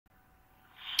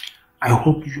I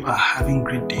hope you are having a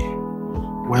great day.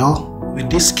 Well, with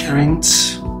this current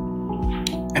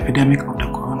epidemic of the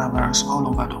coronavirus all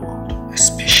over the world,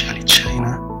 especially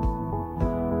China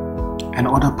and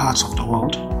other parts of the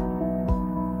world,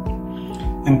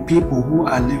 and people who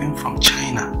are living from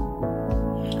China,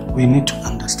 we need to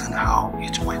understand how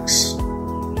it works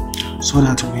so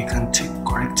that we can take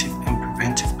corrective and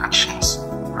preventive actions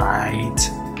right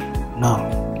now.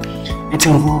 It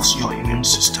involves your immune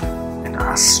system, and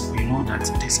as we know that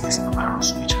this is a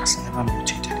virus which has never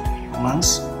mutated in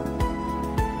humans,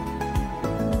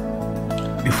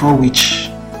 before which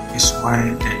is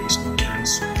why there is no current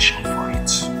solution for it.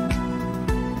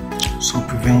 So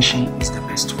prevention is the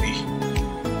best way.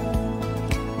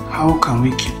 How can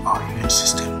we keep our immune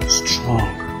system strong?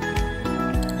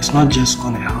 It's not just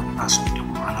going to help us with the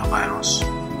coronavirus,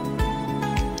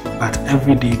 but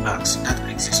everyday bugs that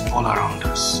exist all around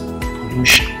us,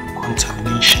 pollution,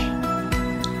 contamination,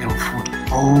 and food,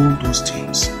 all those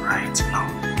things right now.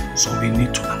 So we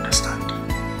need to understand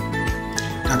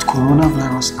that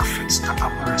coronavirus affects the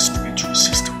upper respiratory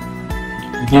system.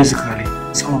 Basically,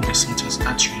 some of the symptoms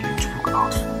that you need to look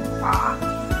out for are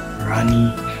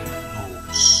runny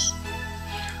nose,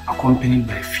 accompanied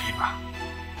by fever,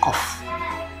 cough,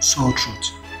 sore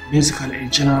throat, basically a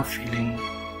general feeling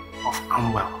of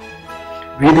unwell,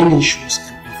 breathing issues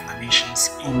and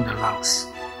inflammations in the lungs,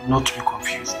 not to be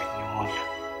confused with pneumonia.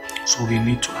 So we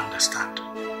need to understand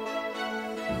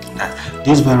that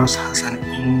this virus has an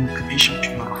incubation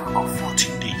period of about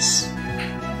 14 days.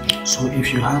 So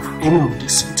if you have any of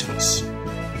these symptoms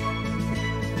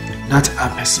that are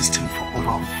persisting for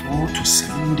over 4 to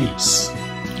 7 days,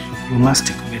 you must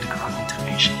take medical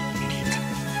intervention immediately,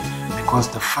 because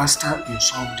the faster you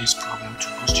solve this problem to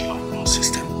boost your immune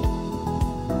system,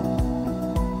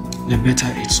 the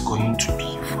better it's going to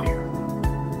be for you.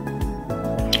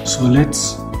 So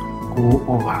let's go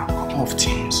over a couple of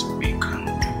things we can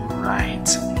do right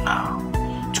now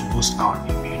to boost our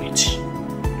immunity.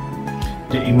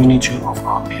 The immunity of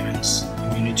our parents,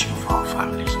 immunity of our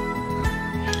family,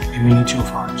 immunity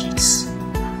of our kids.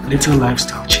 Little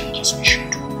lifestyle changes we should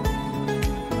do,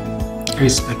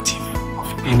 irrespective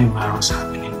of any virus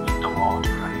happening in the world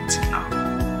right now.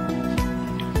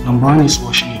 Number one is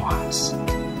washing your hands.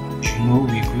 You know,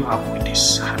 we grew up with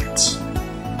this habit,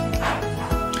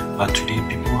 but today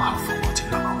people have forgotten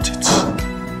about it.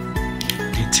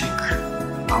 They take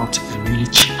out a really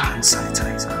cheap hand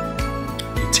sanitizer.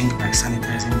 They think by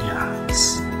sanitizing their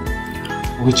hands,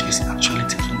 which is actually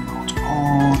taking out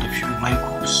all the few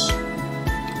microbes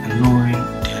and lowering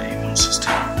their immune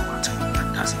system over time.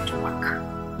 That doesn't work.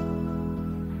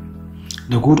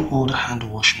 The good old hand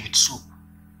washing with soap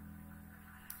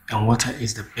and water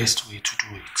is the best way to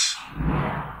do it.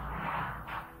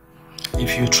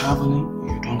 If you're traveling,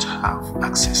 you don't have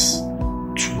access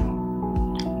to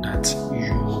that,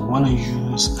 you want to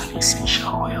use an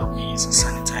essential oil-based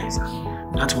sanitizer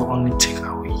that will only take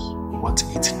away what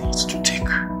it needs to take,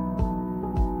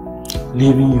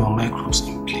 leaving your microbes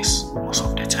in place most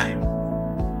of the time.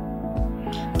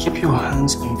 Keep your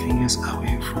hands and fingers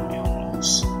away from your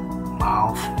nose,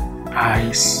 mouth,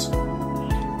 eyes.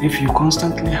 If you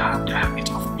constantly have the habit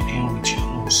of playing with your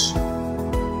nose,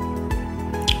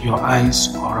 your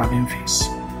eyes, or rubbing face,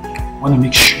 you want to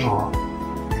make sure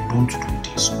you don't do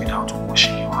this without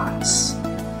washing your hands.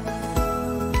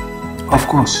 Of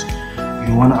course,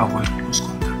 you want to avoid close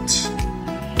contact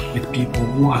with people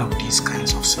who have these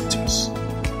kinds of symptoms.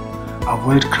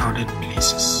 Avoid crowded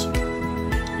places.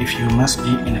 If you must be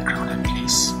in a crowded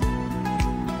place,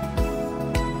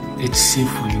 it's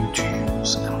safe for you to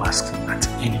use a mask at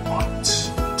any point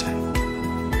in time.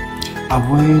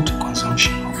 Avoid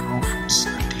consumption of raw foods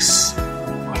at this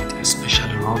point,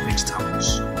 especially raw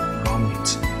vegetables, raw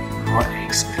meat, raw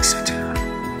eggs, etc.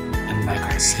 And like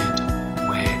I said,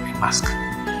 wear a mask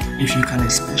if you can,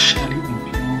 especially in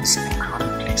planes and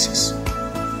crowded places.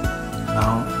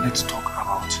 Now let's talk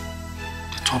about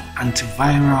the top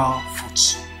antiviral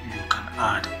foods you can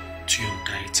add to your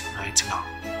diet right now.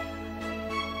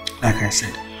 Like I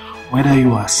said, whether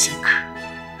you are sick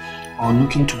or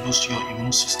looking to boost your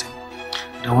immune system,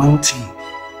 the one thing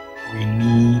we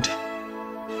need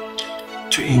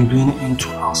to ingrain into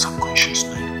our subconscious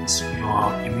mind is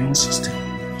your immune system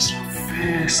is your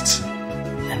first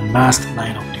and last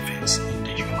line of defense in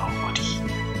the human body.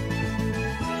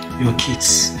 Your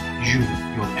kids, you,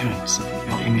 your parents,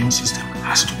 your immune system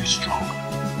has to be strong.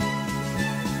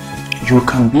 You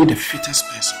can be the fittest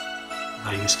person,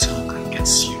 but you still can get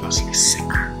seriously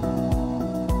sick.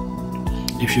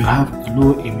 If you have a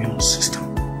low immune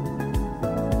system,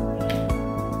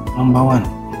 number one,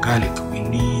 garlic.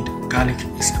 Garlic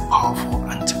is a powerful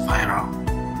antiviral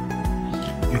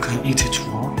antiviral. You can eat it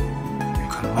raw, you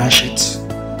can mash it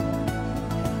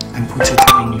and put it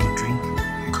in your drink.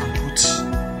 You can put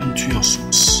into your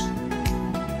soups.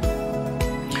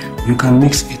 You can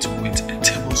mix it with a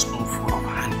tablespoonful of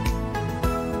honey.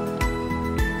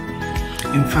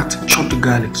 In fact, chopped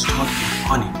garlic stored in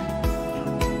honey.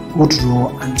 Put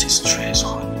raw anti-stress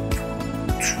honey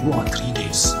for 2 or 3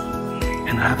 days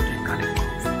and have a garlic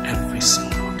clove every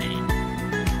single day.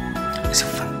 It's a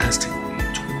fantastic way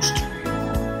to boost your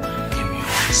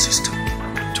immune system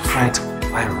to fight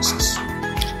viruses.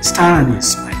 Star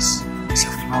anise spice is a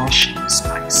flower-shaped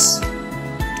spice.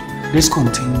 This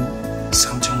contains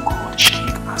something called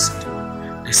shikimic acid.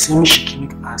 The same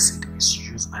shikimic acid is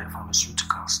used by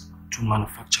pharmaceuticals to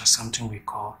manufacture something we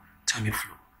call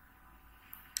Tamiflu.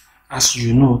 As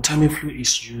you know, Tamiflu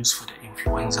is used for the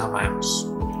influenza virus.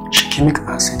 Shikimic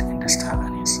acid in the star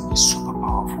anise is super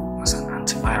powerful as an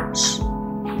antivirus.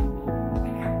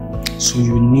 So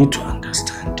you need to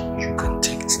understand you can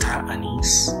take star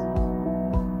anise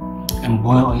and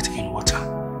boil it in water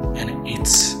and add it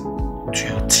to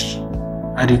your tea.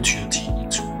 Add it to your tea,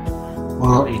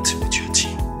 boil it with your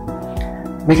tea.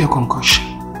 Make a concoction,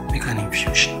 make an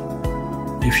infusion.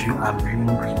 If you are brewing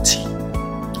green tea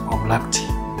or black tea,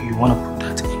 you want to put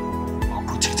that in or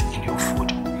put it in your food.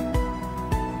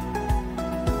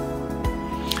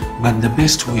 But the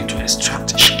best way to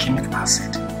extract shikimic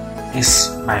acid is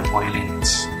by boiling it.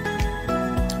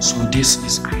 So this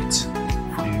is great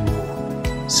for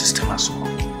your system as well.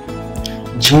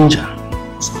 Ginger.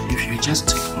 So if you just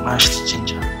take mashed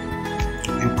ginger,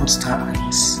 you put star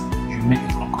anise, you make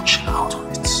a concoction out of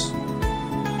it.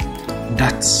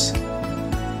 That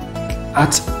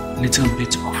add a little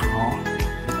bit of raw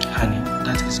honey.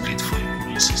 That is great for your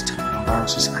immune system and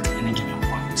viruses at any given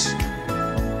point.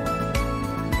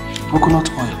 Coconut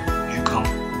oil. You can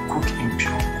cook in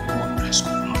pure cold pressed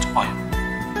coconut oil,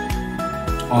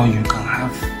 or you can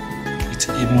have it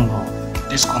even raw.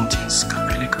 This contains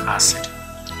caprylic acid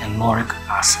and lauric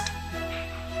acid,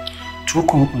 2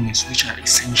 components which are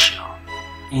essential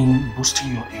in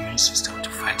boosting your immune system to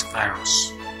fight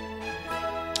virus.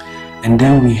 And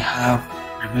then we have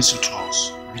resveratrol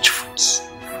rich foods.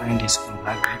 You find this in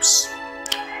black grapes,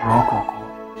 raw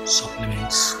cocoa,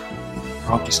 supplements,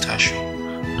 raw pistachio,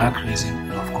 black raisin,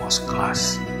 and of course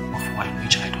glass of wine,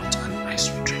 which I don't advise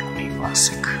you drink when you are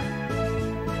sick.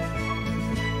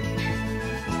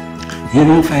 You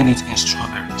even find it in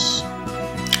strawberries,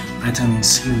 vitamin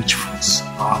C rich fruits,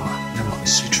 guava, lemon,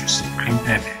 citrus, green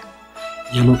pepper,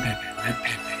 yellow pepper, red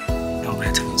pepper, and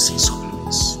vitamin C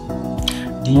supplements.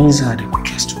 These are the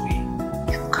quickest way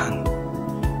you can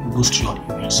boost your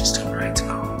immune system right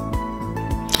now.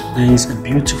 There is a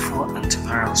beautiful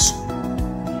antiviral soup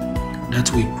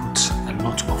that we put a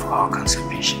lot of our cancer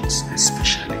patients,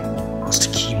 especially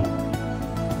post-chemo,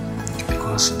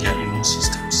 because their immune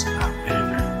systems are very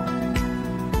low.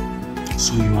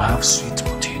 So you have sweet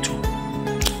potato,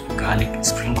 garlic,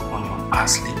 spring onion,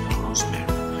 parsley, and rosemary.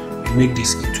 You make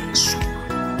this into a soup,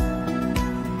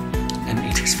 and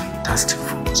it is fantastic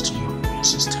for boosting your immune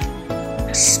system,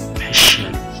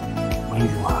 especially when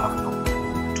you have the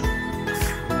cold, the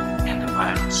flu, and the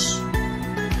virus.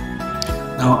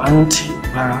 Now,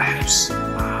 antiviral herbs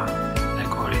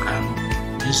like oregano,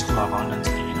 these go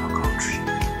abundantly in our country,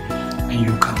 and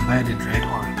you can buy the dried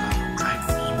oregano, dried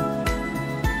thyme,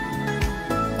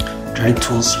 dried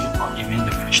tulsi, or even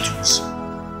the fresh tulsi.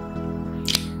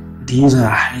 These are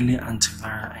highly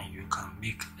antiviral, and you can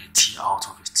make a tea out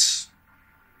of it.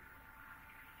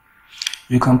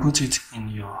 You can put it in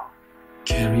your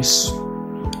curries,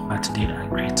 but they are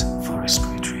great for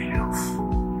respiratory health.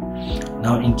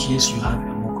 Now, in case you have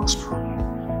a mucus problem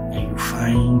and you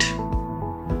find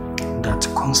that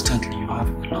constantly you have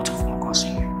a lot of mucus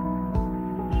in you,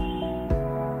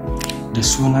 the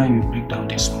sooner you break down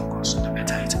this mucus, the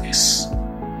better it is.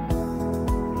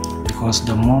 Because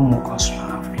the more mucus you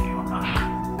have in your lung,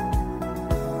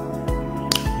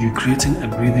 you're creating a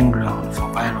breathing ground for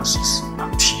viruses,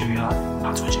 bacteria, and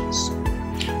pathogens.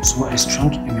 So a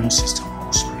strong immune system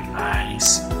also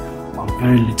relies on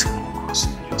very little mucus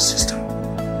in your system.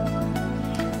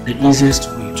 The easiest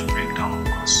way to break down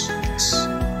mucus is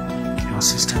your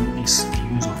system is the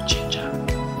use of ginger,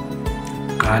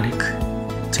 garlic,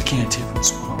 taking a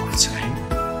tablespoon of thyme,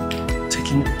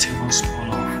 taking a tablespoon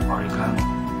of oregano,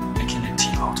 making a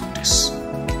tea out of this,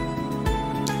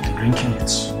 and drinking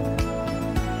it.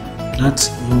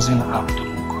 That's losing up the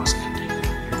mucus, and then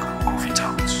you can cough it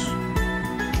out.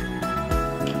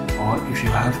 Or if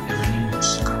you have a runny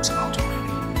nose, it comes out of your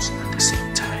nose at the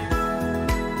same time.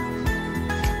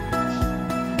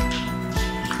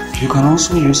 You can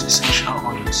also use essential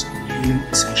oils healing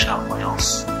essential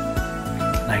oils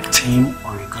like thyme,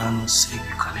 oregano, sage,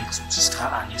 eucalyptus, sister,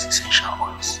 and its essential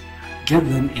oils. Get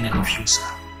them in a diffuser.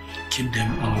 Keep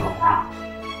them in your room.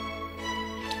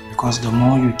 Because the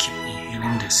more you keep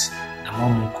inhaling this, the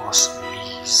more mucus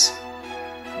release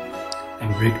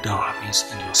and breakdown happens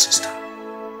in your system.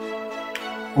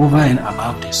 Over and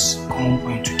above this, common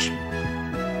point to keep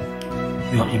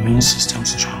your immune system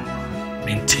strong.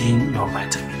 Maintain your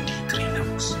vitamin D3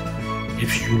 levels.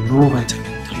 If you low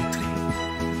vitamin D3,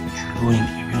 you low in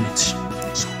immunity.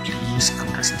 So please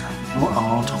understand, no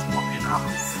amount of popping up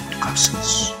food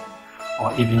capsules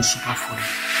or even superfood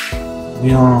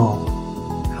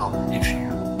will help if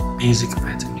your basic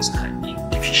vitamins are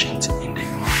deficient in the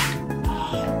human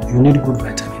body. You need good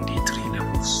vitamin D3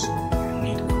 levels. You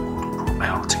need a good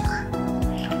probiotic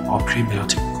or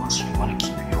prebiotic because you want to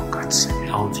keep your guts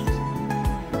healthy.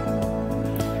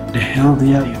 The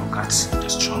healthier your guts, the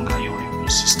stronger your immune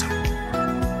system.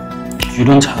 You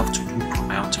don't have to do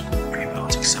probiotic or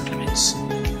prebiotic supplements.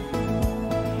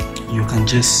 You can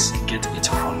just get it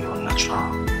from your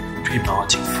natural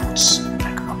prebiotic foods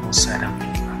like apple cider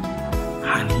vinegar,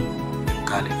 honey, and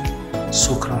garlic,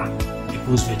 sukra,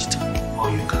 people's vegetable, or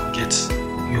you can get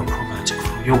your probiotic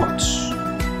from yogurt,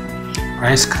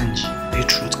 rice kanji,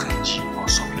 beetroot kanji, or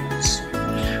supplements.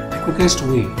 The quickest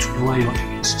way to lower your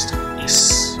immune system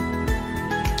is,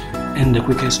 and the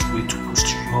quickest way to boost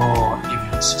your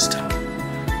immune system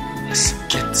is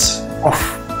get off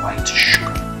white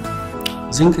sugar.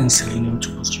 Zinc and selenium to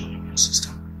boost your immune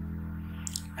system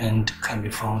and can be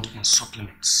found in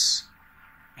supplements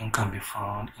and can be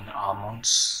found in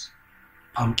almonds,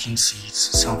 pumpkin seeds,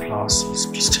 sunflower seeds,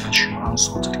 pistachio,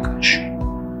 unsalted cashew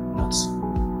nuts.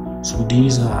 So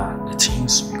these are the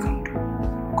things we can do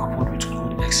coupled with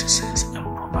good exercise and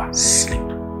proper sleep.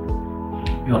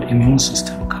 Your immune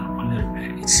system can only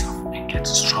repair itself and get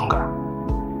stronger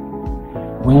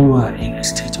when you are in a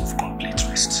state of complete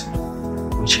rest,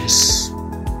 which is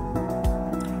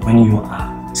when you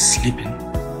are sleeping.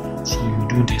 So you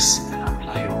do this and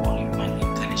apply your own human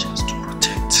intelligence to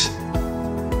protect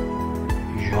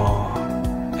your,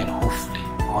 and hopefully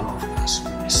all of us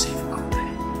will be safe out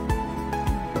there.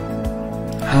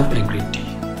 Have a great day.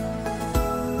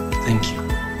 Thank you.